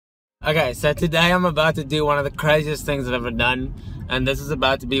Okay, so today I'm about to do one of the craziest things I've ever done, and this is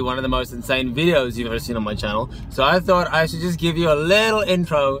about to be one of the most insane videos you've ever seen on my channel. So I thought I should just give you a little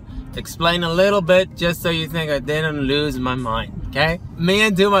intro, explain a little bit, just so you think I didn't lose my mind, okay? Me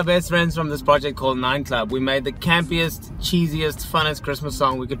and two of my best friends from this project called Nineclub, we made the campiest, cheesiest, funnest Christmas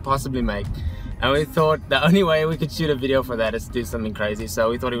song we could possibly make. And we thought the only way we could shoot a video for that is to do something crazy.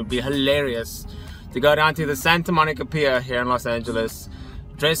 So we thought it would be hilarious to go down to the Santa Monica Pier here in Los Angeles,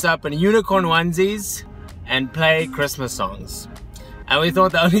 dress up in unicorn onesies and play Christmas songs. And we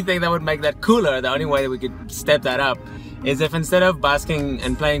thought the only thing that would make that cooler, the only way that we could step that up, is if instead of busking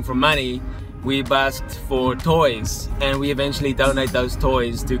and playing for money, we busked for toys, and we eventually donate those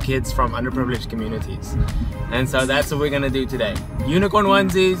toys to kids from underprivileged communities. And so that's what we're gonna do today. Unicorn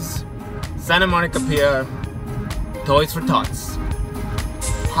onesies, Santa Monica Pier, toys for tots.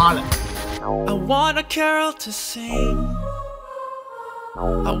 Holla. I want a carol to sing.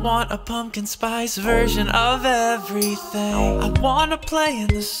 I want a pumpkin spice version of everything. I wanna play in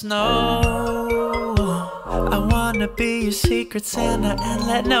the snow. I wanna be your secret Santa and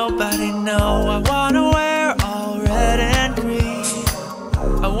let nobody know. I wanna wear all red and green.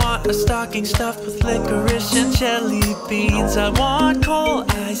 I want a stocking stuffed with licorice and jelly beans. I want coal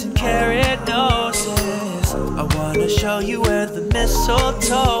eyes and carrot noses. I wanna show you where the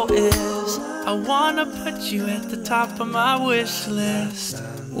mistletoe is. I wanna put you at the top of my wish list.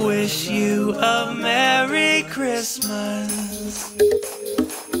 Wish you a Merry Christmas.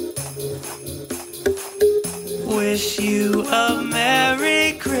 Wish you a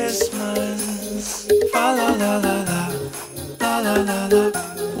Merry Christmas. Fa la la la la, la la la la.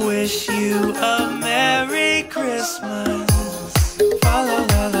 Wish you a Merry Christmas. Fa la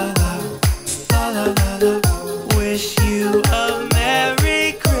la la la, la la la la. Wish you a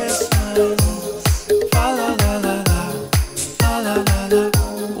Merry Christmas. Fa la la la la, la la la la.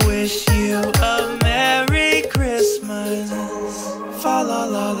 Wish you a Merry Christmas. Fa la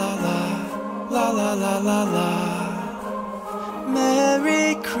la la la, la la la la la.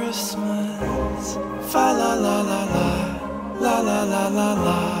 Merry Christmas. Fa la la la la, la la la la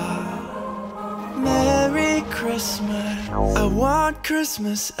la. Merry Christmas. I want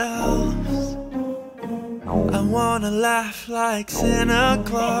Christmas elves. I wanna laugh like Santa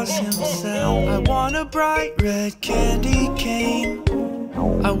Claus himself. I want a bright red candy cane.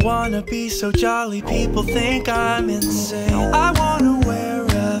 I wanna be so jolly people think I'm insane. I wanna wear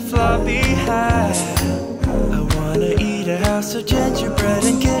a floppy hat. I wanna eat a house of gingerbread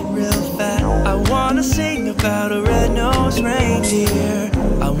and get real fat. I wanna sing about a red-nosed reindeer.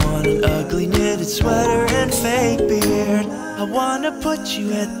 I want an ugly knitted sweater and fake beard. I wanna put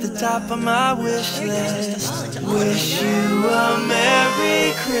you at the top of my wish list. Wish you a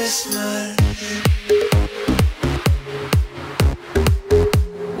Merry Christmas.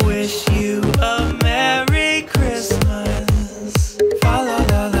 Wish you a Merry Christmas. Fa la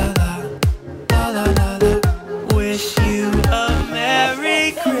la la la, la la la la. Wish you a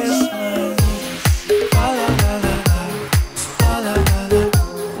Merry Christmas. Fa la la la la, la la la la.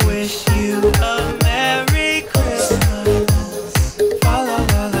 Wish you a Merry Christmas. Fa la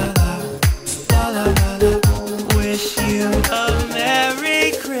la la la, la la la la. Wish you a Merry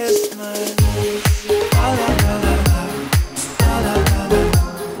Christmas. Fa la la la la, la la la la.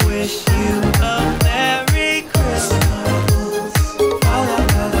 Wish you a Merry Christmas. Fa la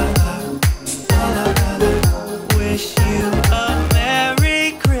la la la, la la la la. Wish you a Merry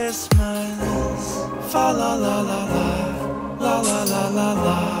Christmas. Fa la la la la, la la la la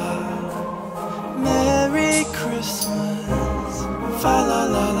la. Merry Christmas. Fa la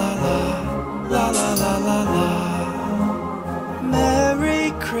la la la, la la la la la. Merry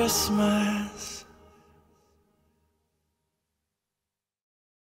Christmas.